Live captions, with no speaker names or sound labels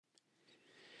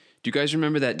Do you guys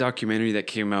remember that documentary that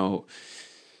came out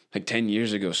like 10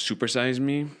 years ago, Super Size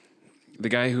Me? The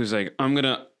guy who's like, I'm going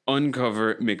to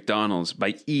uncover McDonald's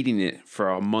by eating it for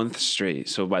a month straight.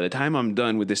 So by the time I'm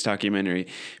done with this documentary,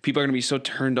 people are going to be so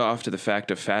turned off to the fact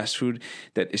of fast food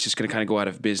that it's just going to kind of go out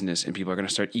of business and people are going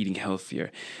to start eating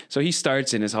healthier. So he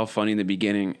starts, and it's all funny in the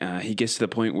beginning. He gets to the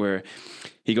point where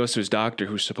he goes to his doctor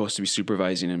who's supposed to be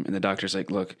supervising him. And the doctor's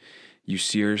like, look, you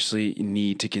seriously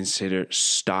need to consider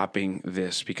stopping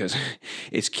this because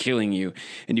it's killing you.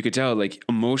 And you could tell, like,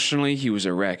 emotionally, he was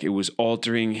a wreck. It was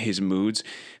altering his moods.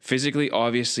 Physically,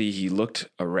 obviously, he looked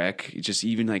a wreck. He just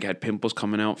even like had pimples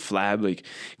coming out, flab, like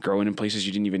growing in places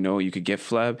you didn't even know you could get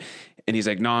flab. And he's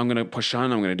like, no, I'm going to push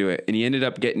on. I'm going to do it. And he ended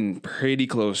up getting pretty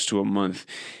close to a month.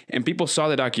 And people saw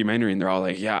the documentary and they're all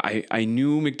like, yeah, I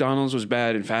knew McDonald's was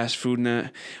bad and fast food and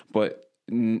that, but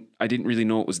I didn't really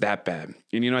know it was that bad.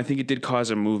 And, I think it did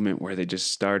cause a movement where they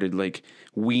just started like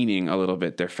weaning a little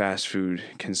bit their fast food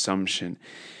consumption.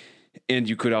 And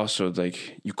you could also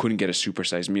you couldn't get a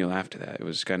supersized meal after that. It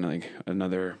was kind of like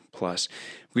another plus.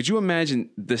 Could you imagine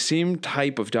the same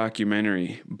type of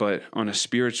documentary, but on a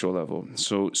spiritual level?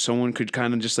 So someone could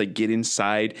kind of just like get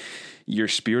inside your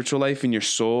spiritual life and your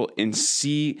soul and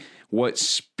see what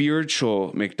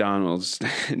spiritual McDonald's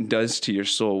does to your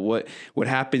soul. What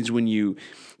happens when you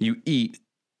eat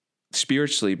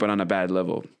spiritually, but on a bad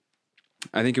level.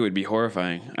 I think it would be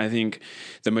horrifying. I think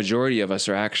the majority of us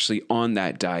are actually on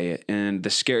that diet. And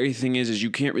the scary thing is you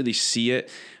can't really see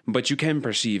it, but you can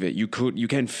perceive it. You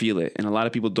can feel it. And a lot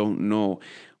of people don't know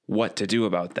what to do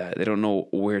about that. They don't know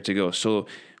where to go. So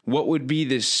what would be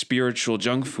this spiritual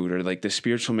junk food or like the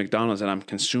spiritual McDonald's that I'm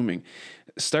consuming?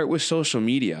 Start with social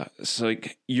media. So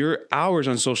like your hours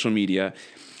on social media,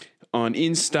 on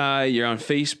Insta, you're on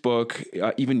Facebook,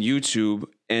 even YouTube,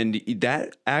 and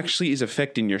that actually is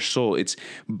affecting your soul. It's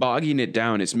bogging it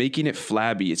down. It's making it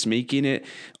flabby. It's making it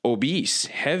obese,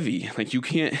 heavy. Like you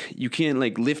can't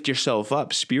like lift yourself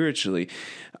up spiritually.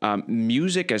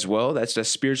 Music as well. That's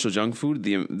spiritual junk food.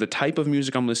 The type of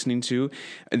music I'm listening to,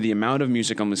 and the amount of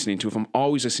music I'm listening to. If I'm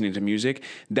always listening to music,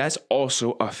 that's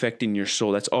also affecting your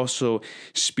soul. That's also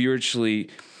spiritually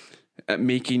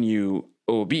making you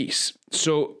obese.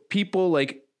 So people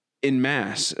like in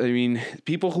mass,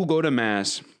 people who go to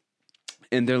mass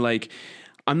and they're like,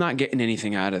 I'm not getting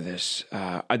anything out of this.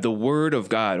 The word of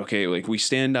God, okay, like we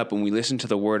stand up and we listen to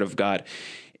the word of God.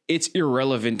 It's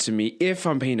irrelevant to me if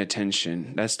I'm paying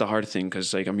attention. That's the hard thing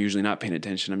because like I'm usually not paying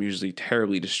attention. I'm usually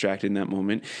terribly distracted in that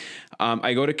moment.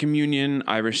 I go to communion.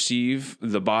 I receive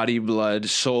the body, blood,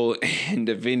 soul, and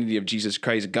divinity of Jesus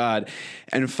Christ, God.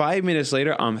 And 5 minutes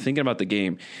later, I'm thinking about the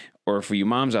game. Or for you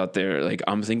moms out there, like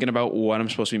I'm thinking about what I'm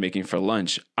supposed to be making for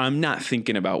lunch. I'm not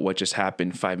thinking about what just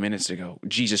happened 5 minutes ago.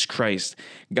 Jesus Christ,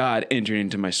 God entered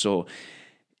into my soul.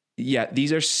 Yeah,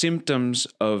 these are symptoms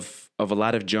of a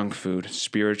lot of junk food,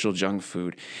 spiritual junk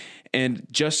food. And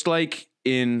just like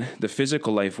in the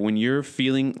physical life, when you're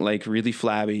feeling like really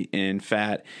flabby and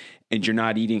fat and you're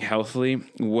not eating healthily,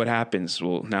 what happens?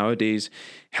 Well, nowadays,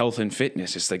 health and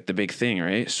fitness is like the big thing,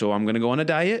 right? So I'm going to go on a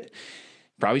diet.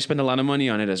 Probably spend a lot of money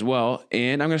on it as well.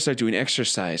 And I'm going to start doing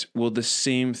exercise. Well, the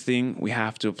same thing we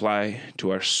have to apply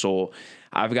to our soul.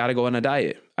 I've got to go on a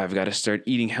diet. I've got to start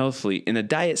eating healthily. And the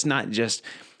diet's not just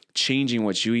changing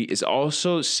what you eat. It's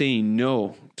also saying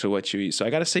no to what you eat. So I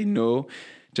got to say no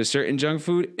to certain junk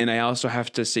food. And I also have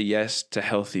to say yes to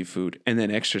healthy food. And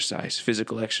then exercise,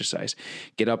 physical exercise.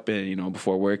 Get up and,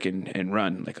 before work and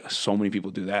run. Like so many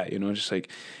people do that, just like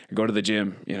go to the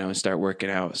gym, and start working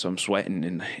out. So I'm sweating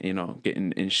and,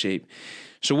 getting in shape.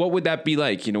 So what would that be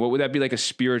like? What would that be like a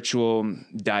spiritual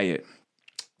diet?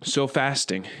 So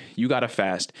fasting, you got to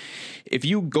fast. If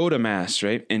you go to mass,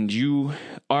 right, and you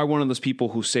are one of those people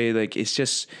who say like, it's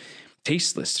just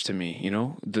tasteless to me,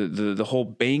 the whole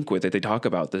banquet that they talk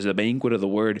about, there's the banquet of the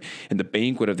word and the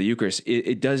banquet of the Eucharist.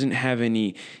 It doesn't have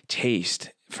any taste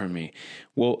for me.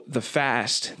 Well, the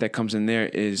fast that comes in there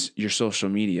is your social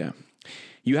media.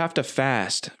 You have to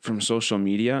fast from social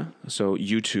media. So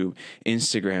YouTube,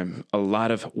 Instagram, a lot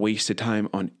of wasted time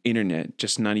on internet,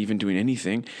 just not even doing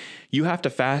anything. You have to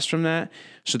fast from that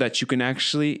so that you can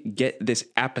actually get this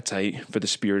appetite for the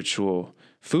spiritual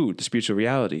food, the spiritual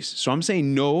realities. So I'm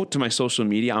saying no to my social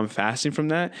media. I'm fasting from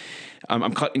that.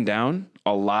 I'm cutting down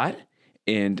a lot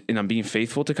and I'm being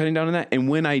faithful to cutting down on that. And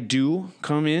when I do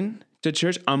come in to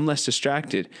church, I'm less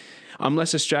distracted. I'm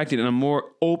less distracted and I'm more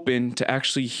open to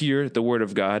actually hear the word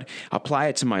of God, apply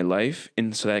it to my life,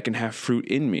 and so that I can have fruit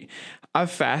in me. I've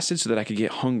fasted so that I could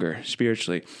get hunger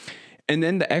spiritually. And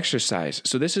then the exercise.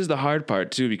 So this is the hard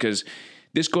part too, because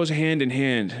This goes hand in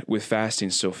hand with fasting.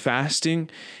 So fasting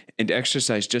and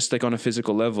exercise, just like on a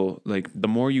physical level, like the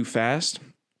more you fast,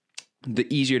 the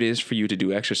easier it is for you to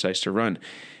do exercise, to run.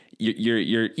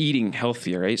 You're eating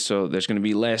healthier, right? So there's going to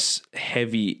be less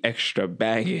heavy extra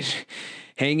baggage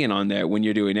hanging on there when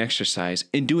you're doing exercise.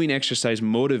 And doing exercise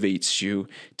motivates you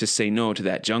to say no to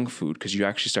that junk food because you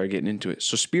actually start getting into it.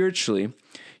 So spiritually,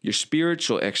 your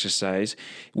spiritual exercise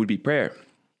would be prayer.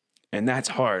 And that's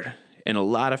hard. And a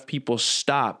lot of people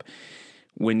stop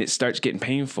when it starts getting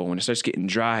painful, when it starts getting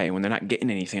dry, when they're not getting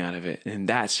anything out of it. And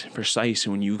that's precisely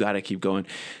when you got to keep going.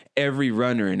 Every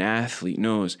runner and athlete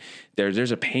knows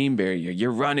there's a pain barrier.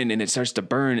 You're running and it starts to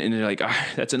burn and they're like,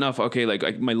 that's enough. Okay,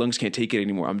 like my lungs can't take it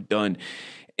anymore. I'm done.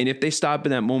 And if they stop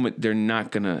in that moment, they're not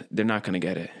gonna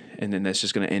get it. And then that's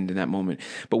just going to end in that moment.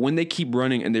 But when they keep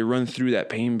running and they run through that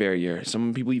pain barrier,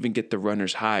 some people even get the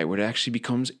runner's high where it actually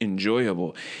becomes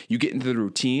enjoyable. You get into the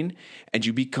routine and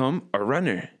you become a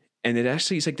runner. And it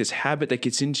actually is like this habit that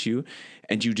gets into you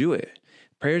and you do it.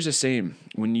 Prayer is the same.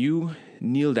 When you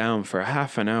kneel down for a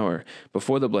half an hour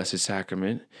before the Blessed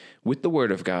Sacrament with the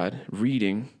Word of God,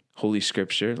 reading Holy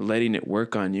Scripture, letting it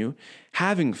work on you,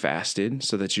 having fasted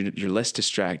so that you're less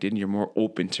distracted and you're more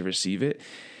open to receive it,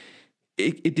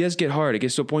 it does get hard. It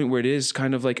gets to a point where it is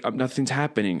kind of like nothing's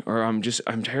happening or I'm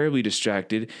terribly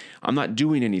distracted. I'm not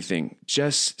doing anything.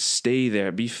 Just stay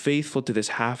there. Be faithful to this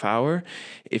half hour.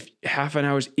 If half an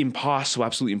hour is impossible,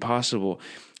 absolutely impossible,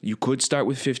 you could start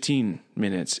with 15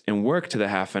 minutes and work to the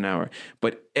half an hour.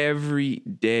 But every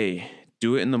day,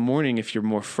 do it in the morning if you're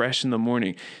more fresh in the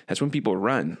morning. That's when people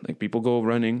run. Like people go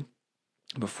running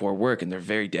before work and they're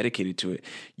very dedicated to it.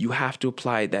 You have to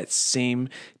apply that same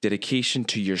dedication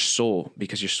to your soul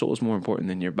because your soul is more important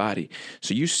than your body.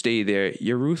 So you stay there,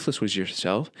 you're ruthless with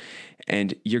yourself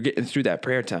and you're getting through that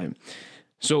prayer time.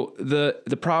 So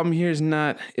the problem here is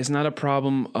not a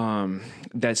problem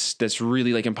that's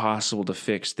really like impossible to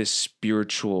fix, this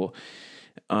spiritual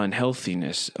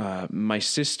unhealthiness. My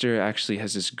sister actually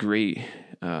has this great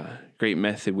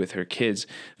method with her kids.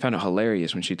 I found it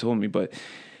hilarious when she told me, but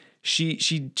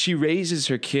she raises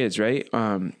her kids, right?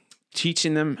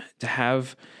 Teaching them to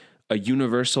have a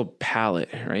universal palate,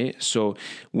 right? So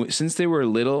since they were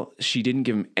little, she didn't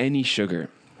give them any sugar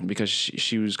because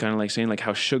she was kind of like saying like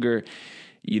how sugar,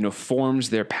 forms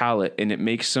their palate and it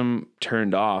makes them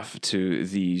turned off to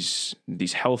these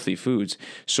healthy foods.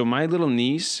 So my little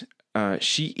niece,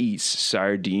 she eats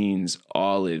sardines,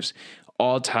 olives,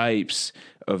 all types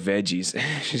of veggies.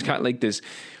 She's got like this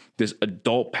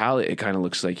adult palate, it kind of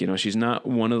looks like, she's not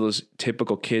one of those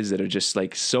typical kids that are just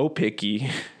like so picky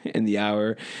in the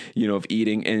hour, of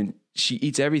eating, and she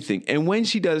eats everything. And when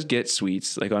she does get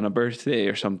sweets, like on a birthday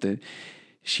or something,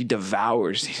 she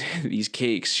devours these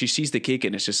cakes. She sees the cake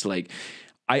and it's just like,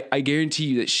 I guarantee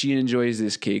you that she enjoys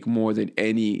this cake more than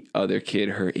any other kid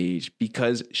her age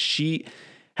because she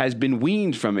has been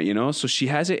weaned from it, so she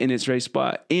has it in its right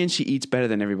spot and she eats better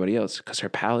than everybody else because her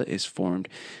palate is formed.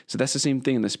 So that's the same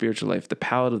thing in the spiritual life. The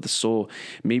palate of the soul,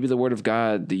 maybe the Word of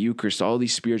God, the Eucharist, all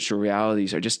these spiritual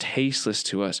realities are just tasteless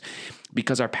to us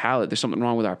because our palate, there's something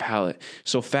wrong with our palate.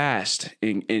 So fast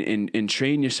and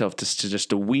train yourself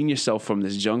to wean yourself from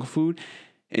this junk food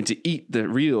and to eat the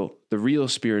real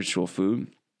spiritual food,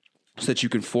 so that you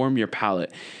can form your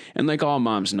palate. And like all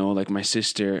moms know, like my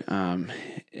sister,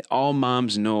 all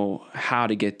moms know how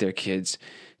to get their kids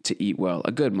to eat well.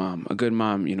 A good mom,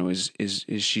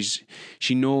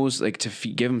 she knows like to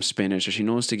give him spinach, or she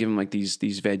knows to give him like these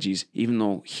veggies, even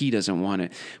though he doesn't want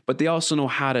it. But they also know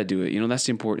how to do it. That's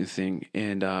the important thing.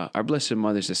 And our Blessed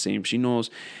Mother's the same. She knows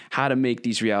how to make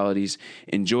these realities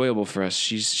enjoyable for us.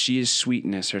 She is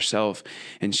sweetness herself,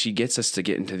 and she gets us to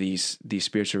get into these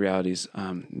spiritual realities.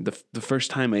 The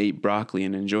first time I ate broccoli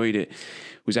and enjoyed it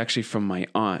was actually from my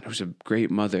aunt, who's a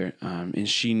great mother, and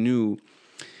she knew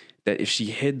that if she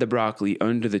hid the broccoli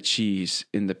under the cheese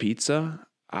in the pizza,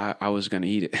 I was going to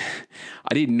eat it.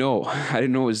 I didn't know it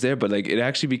was there, but like it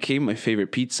actually became my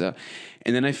favorite pizza.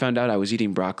 And then I found out I was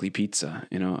eating broccoli pizza.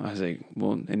 I was like,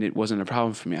 well, and it wasn't a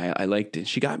problem for me. I liked it.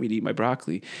 She got me to eat my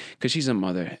broccoli because she's a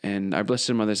mother, and our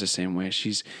Blessed Mother's the same way.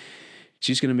 She's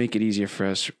going to make it easier for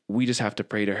us. We just have to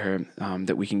pray to her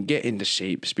that we can get into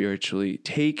shape spiritually,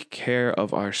 take care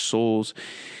of our souls,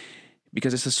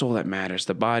 because it's the soul that matters.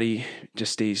 The body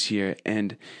just stays here.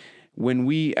 And when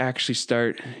we actually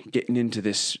start getting into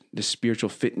this spiritual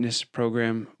fitness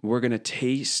program, we're going to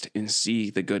taste and see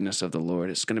the goodness of the Lord.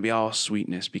 It's going to be all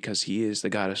sweetness because He is the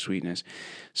God of sweetness.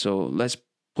 So let's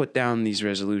put down these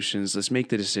resolutions. Let's make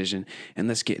the decision and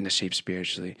let's get into shape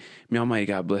spiritually. May Almighty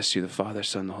God bless you, the Father,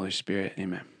 Son, and the Holy Spirit.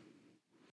 Amen.